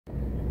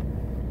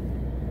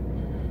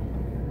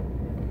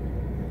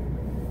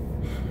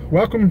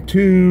Welcome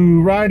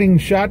to Riding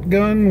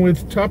Shotgun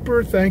with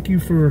Tupper. Thank you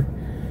for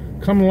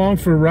coming along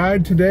for a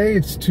ride today.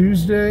 It's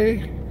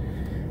Tuesday,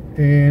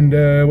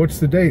 and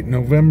what's the date?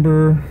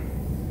 November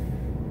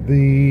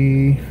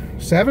the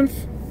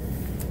 7th?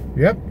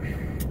 Yep.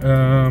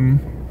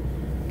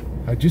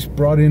 I just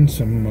brought in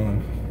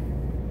some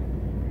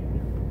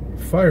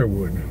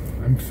firewood.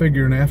 I'm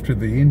figuring after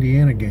the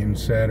Indiana game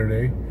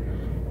Saturday,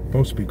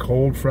 supposed to be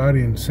cold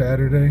Friday and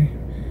Saturday,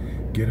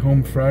 get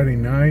home Friday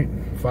night,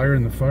 fire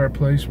in the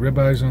fireplace,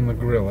 ribeyes on the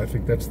grill. I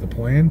think that's the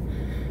plan.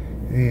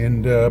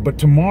 And but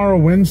tomorrow,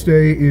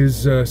 Wednesday,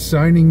 is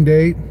signing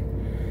date.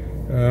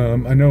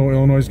 I know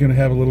Illinois is going to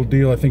have a little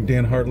deal. I think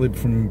Dan Hartlib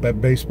from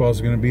baseball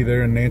is going to be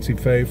there, and Nancy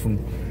Fay from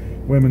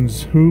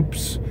women's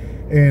hoops.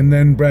 And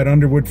then Brad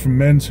Underwood from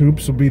men's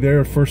hoops will be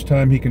there. First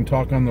time he can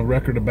talk on the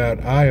record about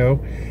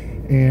Ayo.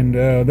 And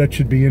that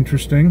should be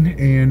interesting.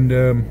 And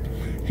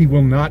he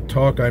will not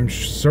talk, I'm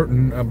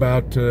certain,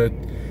 about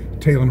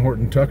Taylor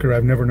Horton Tucker.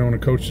 I've never known a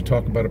coach to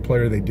talk about a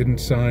player they didn't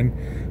sign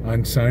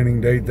on signing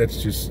date.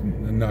 That's just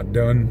not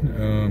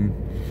done.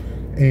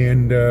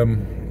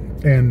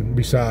 And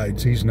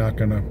besides, he's not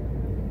going to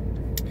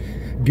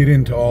get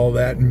into all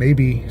that. And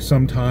maybe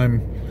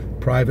sometime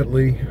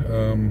privately,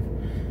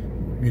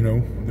 you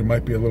know, there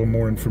might be a little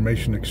more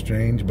information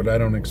exchange, but I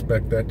don't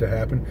expect that to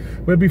happen.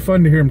 But it'd be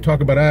fun to hear him talk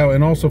about Ayo,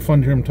 and also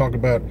fun to hear him talk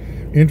about,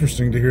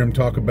 interesting to hear him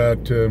talk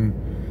about, you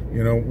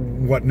know,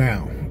 what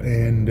now,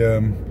 and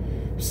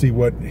see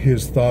what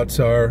his thoughts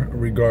are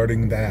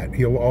regarding that.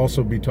 He'll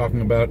also be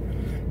talking about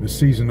the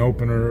season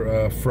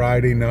opener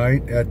Friday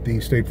night at the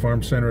State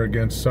Farm Center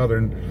against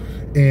Southern.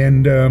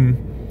 And,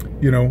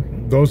 you know,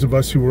 those of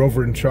us who were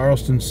over in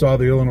Charleston saw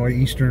the Illinois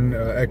Eastern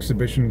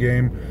exhibition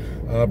game.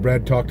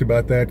 Brad talked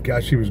about that.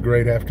 Gosh, he was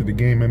great after the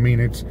game. I mean,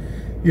 it's,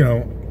 you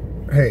know,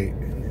 hey,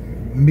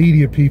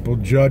 media people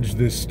judge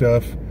this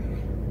stuff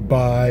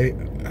by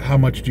how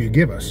much do you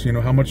give us? You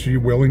know, how much are you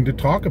willing to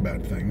talk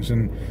about things?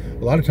 And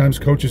a lot of times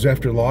coaches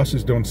after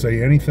losses don't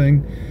say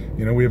anything.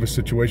 You know, we have a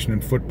situation in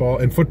football,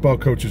 and football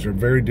coaches are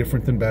very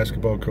different than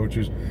basketball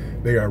coaches.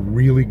 They are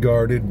really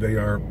guarded. They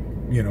are,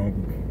 you know,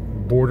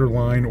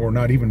 borderline or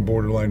not even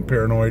borderline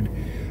paranoid.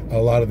 A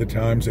lot of the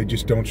times they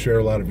just don't share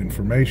a lot of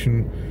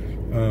information.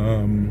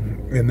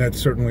 And that's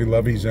certainly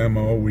Lovey's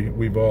MO.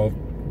 We've all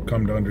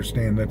come to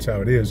understand that's how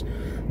it is.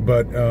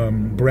 But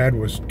Brad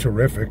was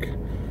terrific.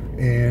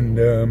 And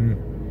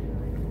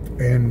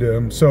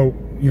so,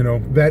 you know,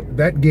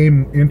 that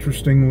game,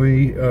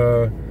 interestingly,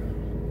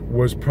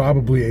 was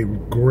probably a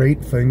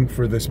great thing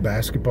for this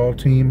basketball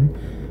team.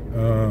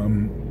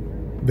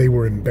 They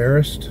were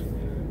embarrassed.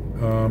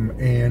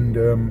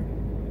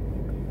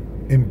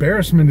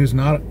 Embarrassment is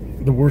not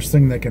the worst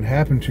thing that can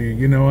happen to you.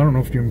 You know, I don't know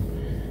if you...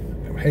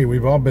 Hey,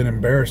 we've all been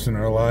embarrassed in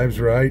our lives,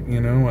 right?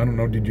 You know, I don't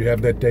know, did you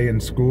have that day in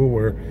school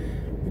where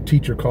the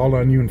teacher called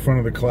on you in front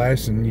of the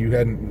class and you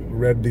hadn't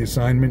read the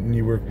assignment and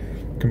you were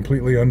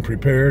completely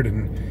unprepared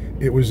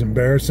and it was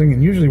embarrassing?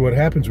 And usually what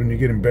happens when you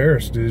get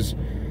embarrassed is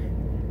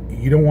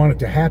you don't want it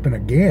to happen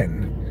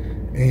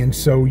again. And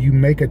so you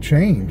make a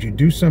change. You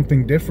do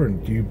something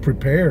different. You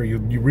prepare. You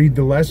read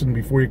the lesson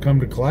before you come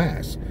to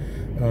class.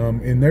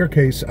 In their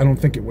case, I don't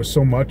think it was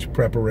so much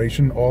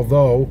preparation,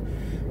 although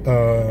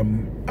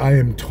I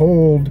am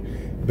told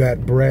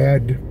that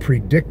Brad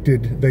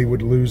predicted they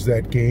would lose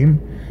that game.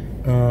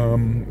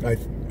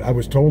 I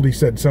was told he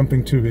said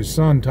something to his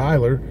son,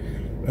 Tyler,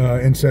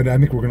 and said, I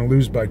think we're going to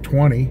lose by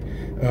 20.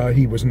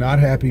 He was not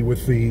happy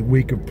with the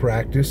week of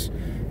practice.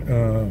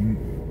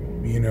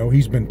 You know,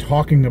 he's been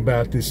talking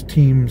about this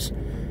team's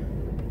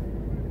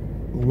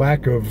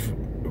lack of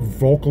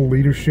vocal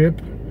leadership,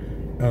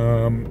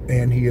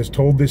 and he has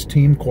told this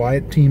team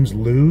quiet teams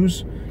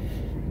lose.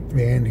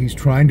 And he's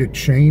trying to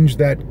change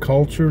that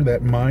culture,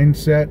 that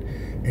mindset,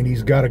 and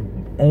he's got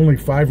only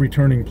 5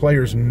 returning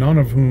players, none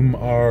of whom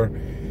are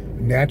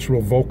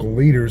natural vocal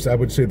leaders. I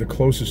would say the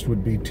closest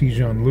would be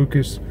Tijon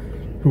Lucas,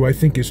 who I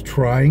think is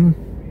trying.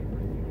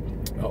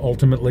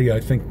 Ultimately, I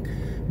think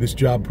this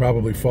job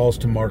probably falls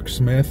to Mark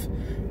Smith,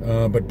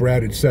 but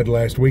Brad had said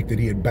last week that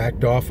he had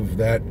backed off of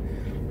that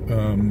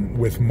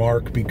with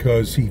Mark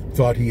because he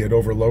thought he had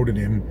overloaded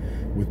him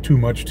with too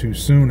much too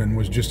soon and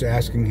was just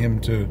asking him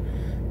to,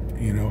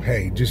 you know,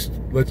 hey,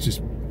 let's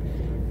just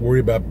worry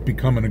about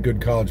becoming a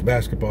good college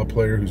basketball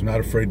player who's not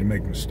afraid to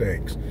make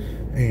mistakes.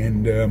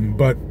 And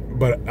but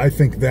I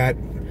think that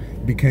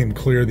became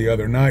clear the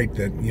other night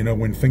that, you know,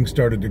 when things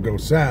started to go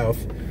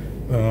south,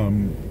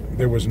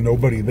 there was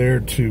nobody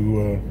there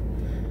to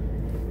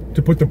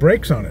put the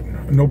brakes on it.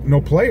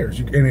 No players,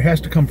 and it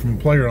has to come from a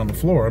player on the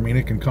floor. I mean,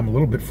 it can come a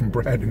little bit from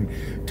Brad in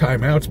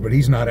timeouts, but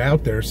he's not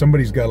out there.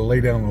 Somebody's got to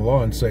lay down the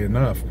law and say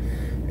enough.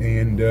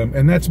 And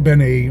that's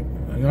been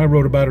I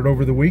wrote about it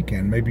over the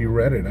weekend. Maybe you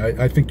read it.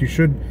 I think you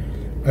should.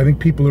 I think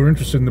people who are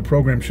interested in the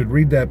program should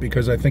read that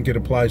because I think it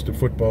applies to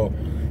football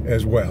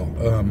as well.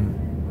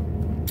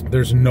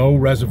 There's no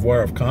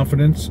reservoir of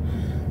confidence.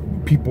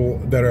 People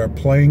that are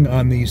playing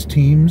on these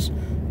teams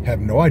have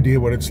no idea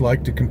what it's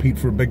like to compete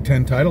for a Big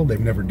Ten title. They've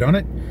never done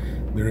it.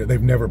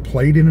 They've never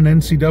played in an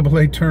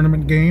NCAA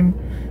tournament game.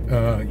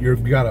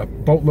 You've got a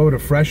boatload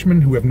of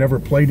freshmen who have never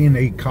played in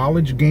a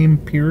college game,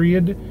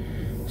 period.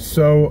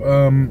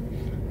 So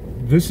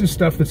this is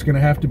stuff that's going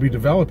to have to be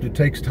developed. It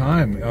takes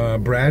time.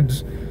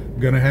 Brad's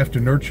going to have to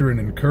nurture and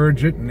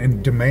encourage it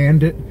and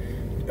demand it.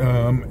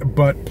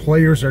 But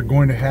players are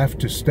going to have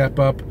to step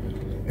up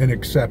and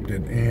accept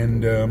it.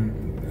 And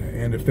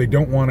if they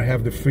don't want to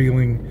have the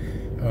feeling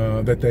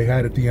that they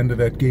had at the end of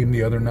that game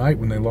the other night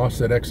when they lost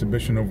that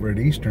exhibition over at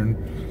Eastern,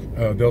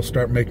 they'll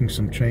start making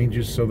some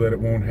changes so that it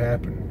won't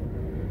happen.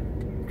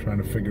 I'm trying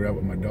to figure out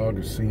what my dog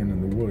is seeing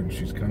in the woods.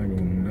 She's kind of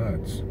going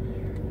nuts.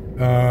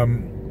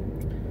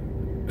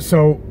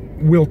 So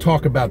we'll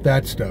talk about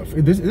that stuff.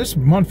 This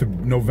month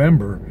of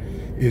November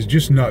is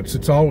just nuts.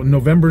 It's all,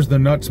 November's the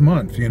nuts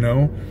month, you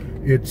know.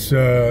 It's,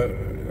 I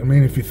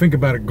mean, if you think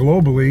about it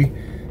globally,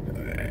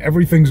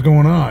 everything's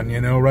going on,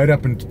 you know, right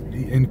up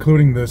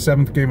including the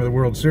 7th game of the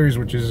World Series,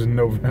 which is in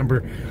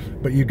November.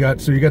 But you got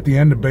the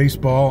end of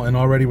baseball, and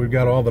already we've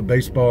got all the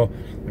baseball.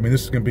 I mean,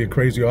 this is going to be a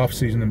crazy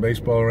offseason in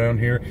baseball around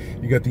here.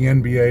 You got the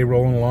NBA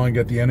rolling along, you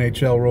got the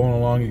NHL rolling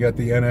along, you got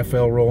the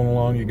NFL rolling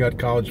along, you got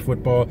college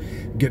football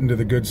getting to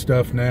the good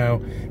stuff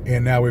now,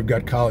 and now we've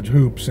got college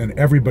hoops, and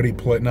everybody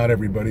not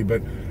everybody,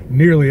 but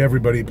nearly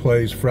everybody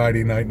plays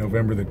Friday night,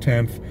 November the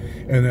 10th.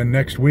 And then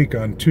next week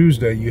on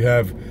Tuesday, you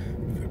have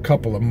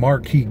couple of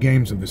marquee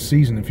games of the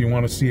season. If you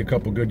want to see a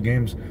couple good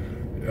games,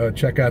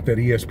 check out that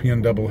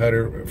ESPN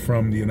doubleheader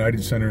from the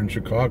United Center in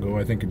Chicago.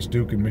 I think it's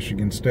Duke and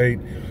Michigan State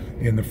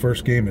in the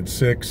first game at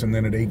 6, and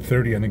then at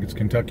 8:30 I think it's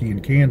Kentucky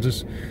and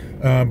Kansas.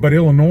 But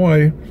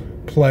Illinois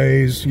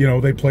plays, you know,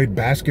 they played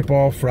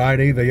basketball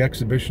Friday, the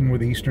exhibition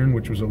with Eastern,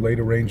 which was a late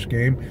arranged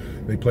game.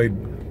 They played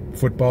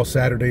football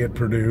Saturday at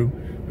Purdue.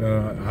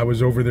 I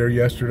was over there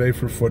yesterday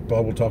for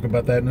football. We'll talk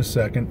about that in a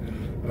second.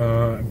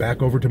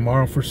 Back over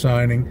tomorrow for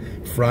signing.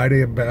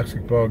 Friday, a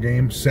basketball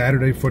game.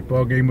 Saturday,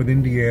 football game with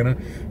Indiana.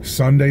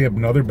 Sunday,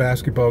 another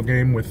basketball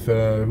game with,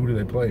 who do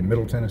they play?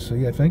 Middle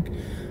Tennessee, I think.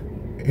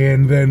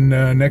 And then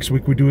next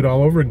week we do it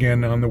all over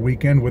again on the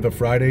weekend with a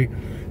Friday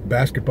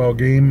basketball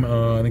game.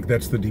 I think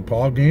that's the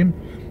DePaul game.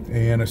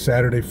 And a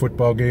Saturday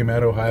football game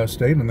at Ohio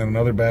State. And then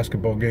another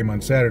basketball game on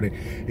Saturday.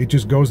 It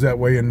just goes that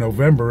way in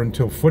November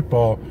until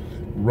football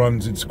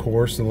runs its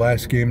course. The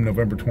last game,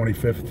 November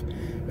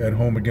 25th, at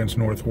home against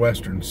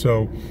Northwestern.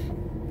 So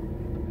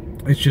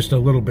it's just a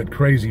little bit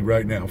crazy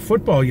right now.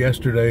 Football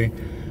yesterday,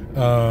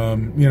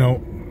 you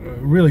know,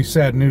 really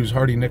sad news.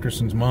 Hardy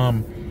Nickerson's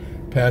mom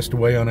passed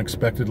away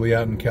unexpectedly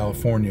out in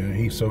California.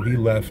 He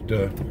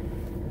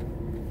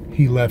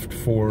left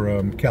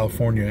for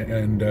California,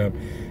 and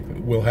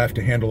will have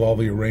to handle all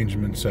the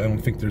arrangements. I don't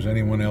think there's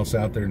anyone else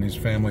out there in his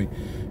family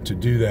to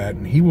do that,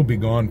 and he will be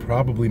gone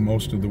probably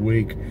most of the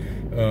week.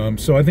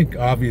 So I think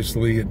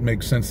obviously it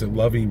makes sense that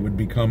Lovey would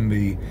become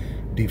the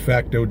de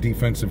facto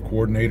defensive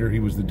coordinator.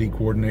 He was the D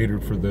coordinator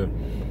for the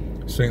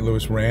St.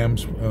 Louis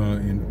Rams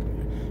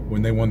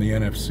when they won the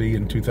NFC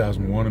in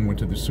 2001 and went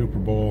to the Super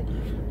Bowl.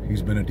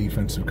 He's been a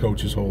defensive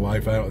coach his whole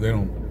life.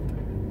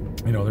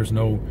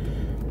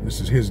 This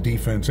is his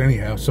defense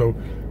anyhow, so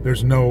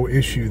there's no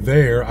issue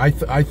there. I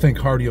think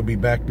Hardy will be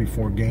back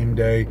before game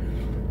day,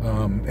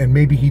 and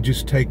maybe he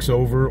just takes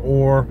over,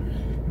 or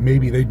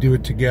maybe they do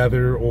it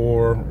together,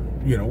 or,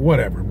 you know,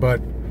 whatever.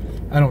 But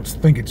I don't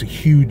think it's a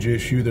huge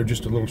issue. They're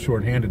just a little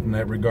shorthanded in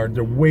that regard.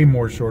 They're way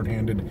more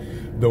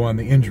shorthanded, though, on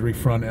the injury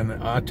front. And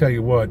I'll tell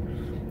you what,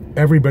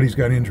 everybody's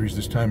got injuries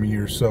this time of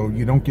year, so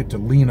you don't get to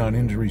lean on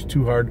injuries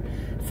too hard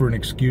for an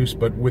excuse.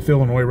 But with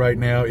Illinois right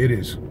now, it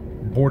is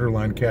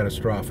borderline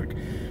catastrophic.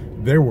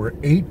 There were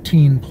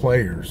 18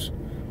 players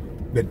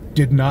that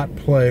did not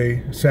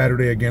play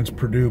Saturday against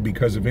Purdue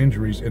because of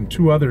injuries, and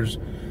 2 others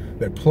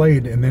that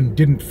played and then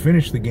didn't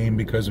finish the game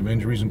because of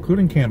injuries,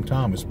 including Cam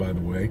Thomas, by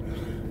the way,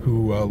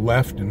 who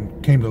left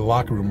and came to the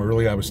locker room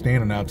early. I was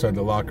standing outside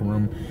the locker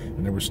room,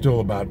 and there was still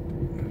about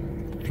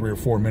 3 or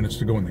 4 minutes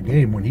to go in the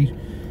game when he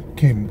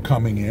came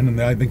coming in,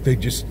 and I think they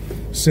just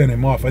sent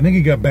him off. I think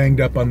he got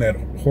banged up on that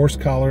horse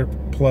collar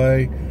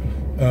play,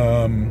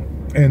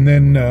 and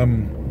then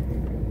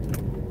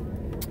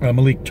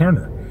Malik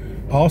Turner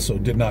also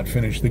did not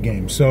finish the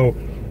game. So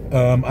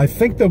I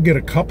think they'll get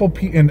a couple,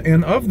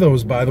 and of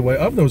those, by the way,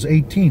 of those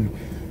 18,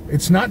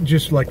 it's not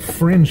just like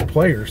fringe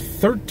players.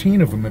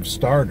 13 of them have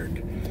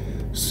started.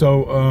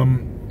 So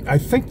I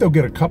think they'll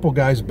get a couple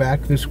guys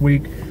back this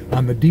week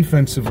on the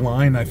defensive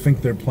line. I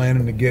think they're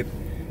planning to get,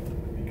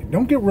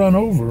 don't get run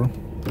over.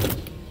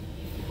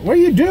 What are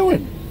you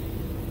doing?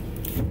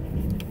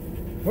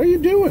 What are you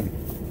doing?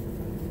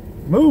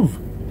 Move.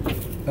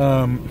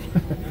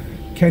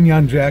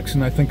 Kenyon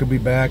Jackson, I think, will be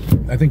back.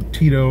 I think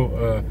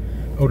Tito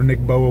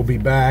Odenigbo will be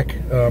back.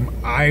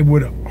 I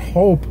would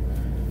hope,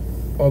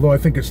 although I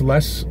think it's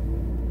less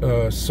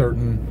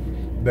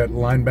certain, that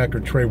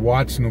linebacker Trey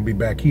Watson will be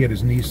back. He had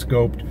his knee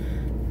scoped.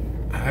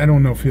 I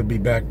don't know if he'll be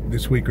back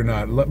this week or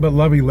not, but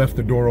Lovey left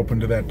the door open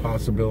to that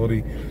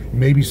possibility.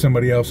 Maybe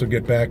somebody else will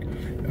get back.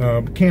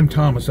 Cam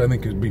Thomas, I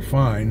think, would be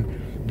fine,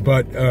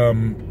 but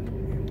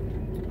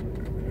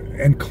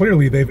and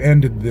clearly they've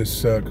ended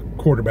this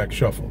quarterback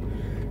shuffle.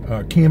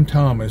 Cam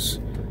Thomas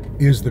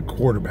is the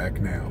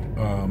quarterback now.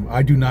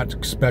 I do not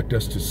expect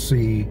us to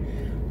see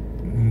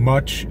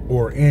much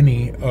or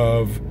any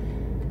of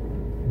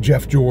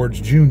Jeff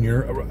George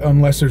Jr.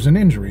 unless there's an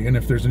injury. And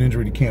if there's an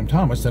injury to Cam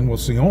Thomas, then we'll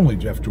see only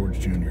Jeff George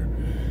Jr.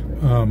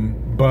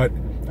 But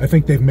I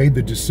think they've made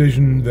the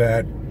decision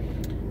that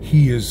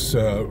he is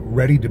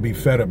ready to be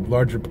fed a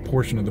larger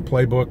proportion of the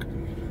playbook.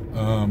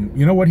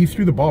 You know what? He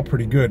threw the ball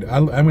pretty good.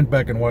 I went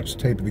back and watched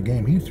the tape of the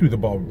game. He threw the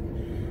ball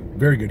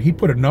very good. He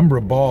put a number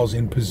of balls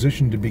in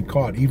position to be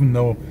caught, even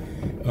though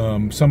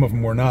some of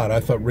them were not. I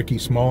thought Ricky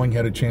Smalling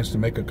had a chance to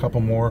make a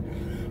couple more.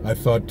 I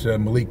thought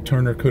Malik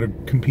Turner could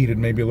have competed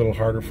maybe a little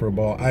harder for a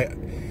ball.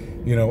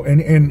 And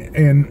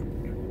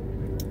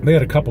they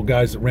had a couple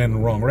guys that ran the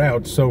wrong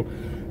route. So,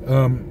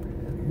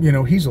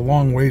 he's a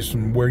long ways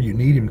from where you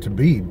need him to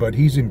be, but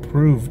he's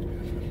improved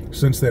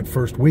since that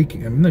first week.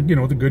 And, the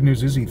good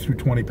news is he threw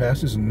 20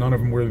 passes and none of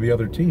them were the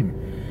other team.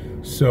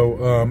 So,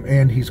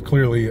 and he's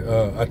clearly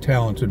a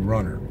talented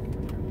runner.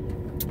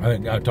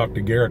 I talked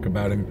to Garrick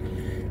about him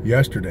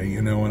yesterday,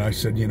 and I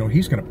said,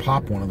 he's going to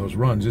pop one of those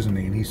runs, isn't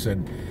he? And he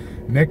said,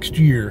 next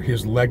year,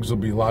 his legs will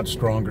be a lot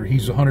stronger.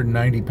 He's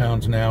 190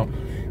 pounds now.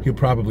 He'll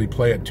probably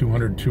play at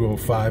 200,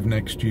 205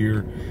 next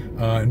year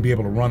and be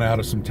able to run out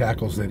of some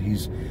tackles that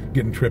he's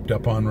getting tripped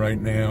up on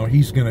right now.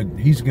 He's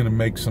gonna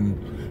make some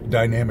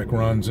dynamic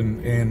runs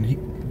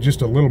and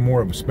just a little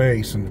more of a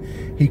space, and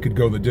he could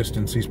go the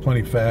distance. He's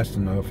plenty fast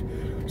enough.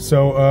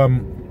 So,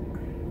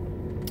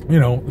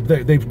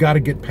 they've got to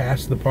get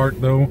past the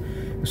part, though.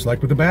 It's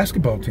like with the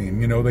basketball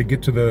team. They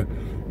get to the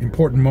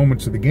important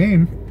moments of the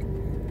game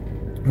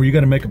where you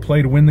got to make a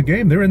play to win the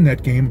game. They're in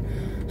that game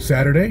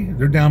Saturday.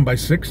 They're down by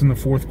 6 in the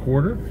fourth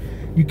quarter.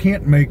 You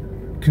can't make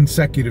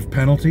consecutive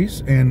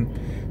penalties, and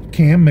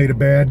Cam made a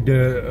bad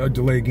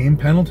delay game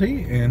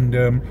penalty,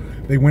 and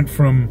they went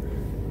from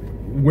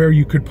where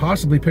you could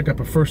possibly pick up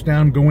a first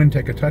down, go in,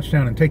 take a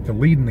touchdown, and take the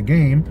lead in the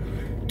game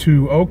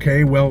to,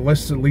 okay, well,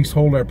 let's at least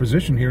hold our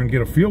position here and get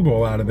a field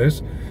goal out of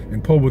this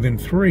and pull within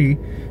 3,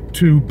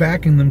 to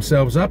backing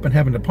themselves up and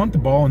having to punt the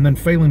ball and then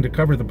failing to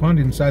cover the punt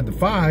inside the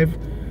 5.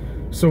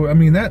 So, I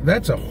mean,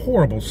 that's a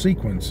horrible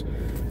sequence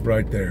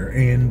right there.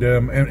 And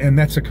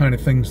that's the kind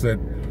of things that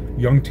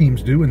young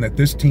teams do and that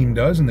this team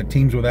does, and that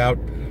teams without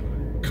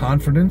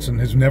confidence and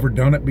has never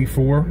done it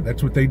before,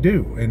 that's what they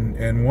do.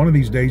 And one of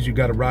these days you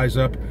got to rise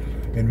up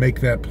and make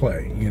that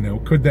play.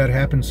 Could that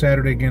happen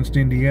Saturday against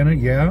Indiana?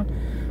 Yeah.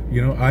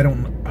 I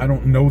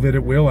don't know that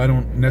it will. I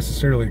don't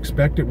necessarily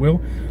expect it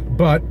will.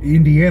 But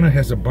Indiana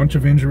has a bunch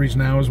of injuries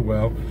now as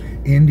well.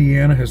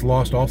 Indiana has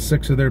lost all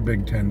 6 of their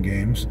Big Ten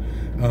games.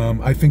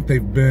 I think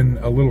they've been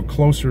a little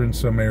closer in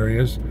some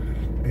areas.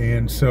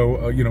 And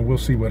so, we'll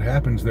see what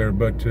happens there.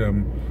 But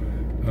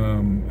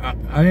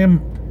I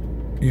am,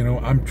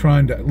 I'm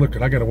trying to look.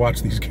 I got to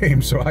watch these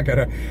games, so I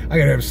gotta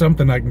have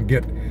something I can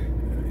get,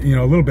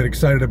 a little bit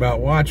excited about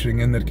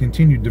watching. And the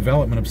continued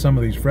development of some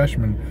of these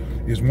freshmen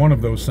is one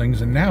of those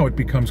things. And now it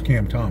becomes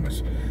Cam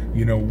Thomas.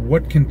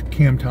 What can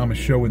Cam Thomas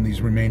show in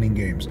these remaining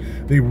games?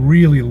 They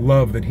really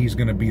love that he's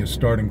going to be a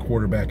starting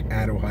quarterback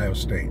at Ohio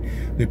State.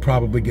 They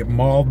probably get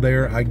mauled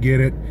there. I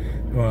get it.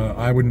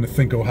 I wouldn't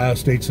think Ohio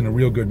State's in a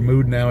real good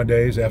mood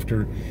nowadays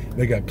after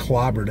they got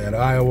clobbered at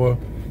Iowa.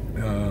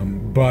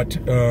 But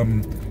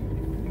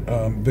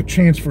the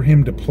chance for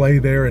him to play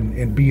there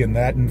and be in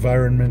that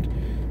environment,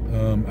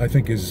 I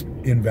think is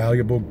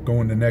invaluable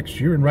going to next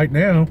year. And right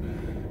now,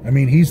 I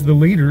mean, he's the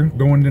leader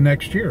going to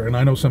next year. And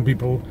I know some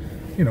people,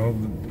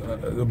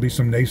 there'll be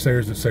some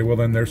naysayers that say, well,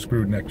 then they're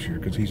screwed next year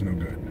because he's no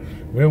good.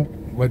 Well,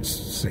 let's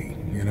see,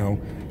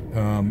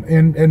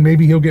 and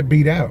maybe he'll get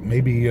beat out.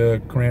 Maybe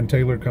Coran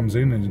Taylor comes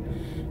in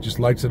and just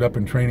lights it up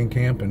in training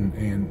camp,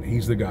 and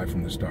he's the guy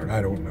from the start.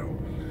 I don't know.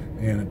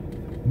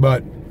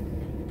 But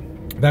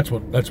that's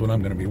what I'm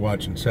going to be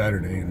watching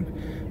Saturday, and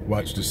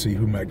watch to see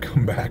who might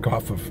come back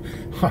off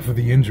of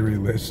the injury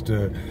list.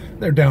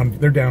 They're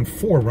down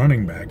 4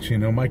 running backs.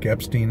 Mike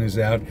Epstein is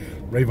out,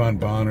 Rayvon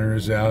Bonner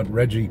is out,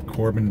 Reggie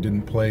Corbin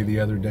didn't play the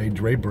other day,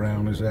 Dre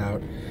Brown is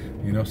out.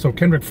 So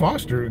Kendrick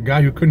Foster, a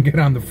guy who couldn't get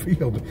on the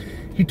field,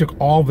 he took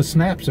all the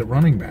snaps at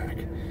running back,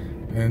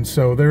 and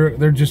so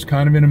they're just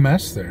kind of in a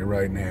mess there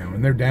right now.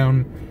 And they're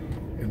down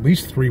at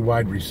least 3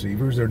 wide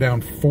receivers. They're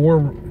down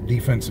 4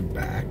 defensive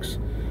backs.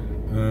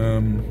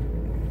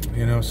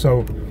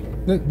 So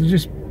they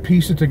just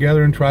piece it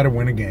together and try to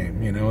win a game.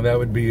 That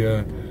would be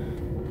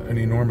an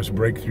enormous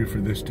breakthrough for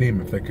this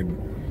team if they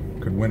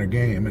could win a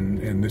game,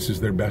 and this is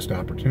their best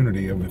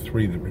opportunity of the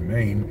 3 that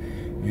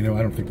remain.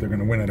 I don't think they're going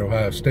to win at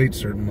Ohio State,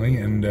 certainly,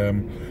 and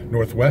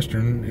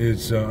Northwestern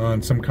is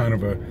on some kind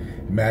of a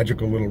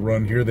magical little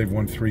run here. They've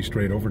won 3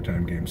 straight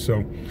overtime games.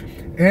 So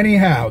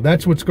anyhow,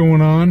 that's what's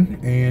going on,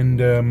 and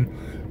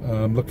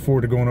look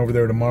forward to going over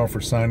there tomorrow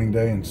for signing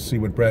day and see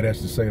what Brad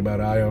has to say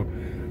about Ayo.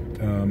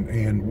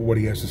 And what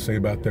he has to say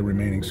about their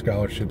remaining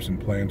scholarships and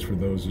plans for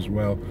those as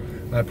well.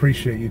 I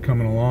appreciate you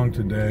coming along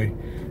today.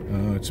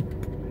 It's a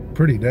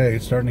pretty day.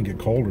 It's starting to get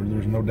colder.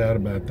 There's no doubt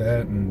about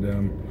that.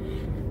 And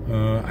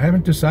I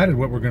haven't decided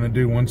what we're going to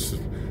do once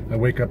I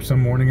wake up some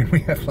morning and we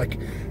have like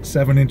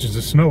 7 inches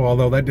of snow,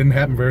 although that didn't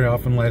happen very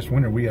often last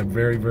winter. We had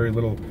very, very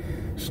little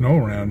snow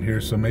around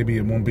here, so maybe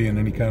it won't be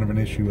any kind of an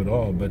issue at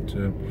all. But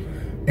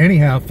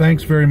anyhow,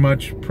 thanks very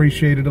much.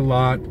 Appreciate it a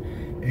lot.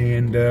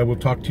 And we'll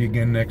talk to you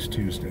again next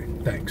Tuesday.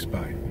 Thanks.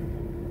 Bye.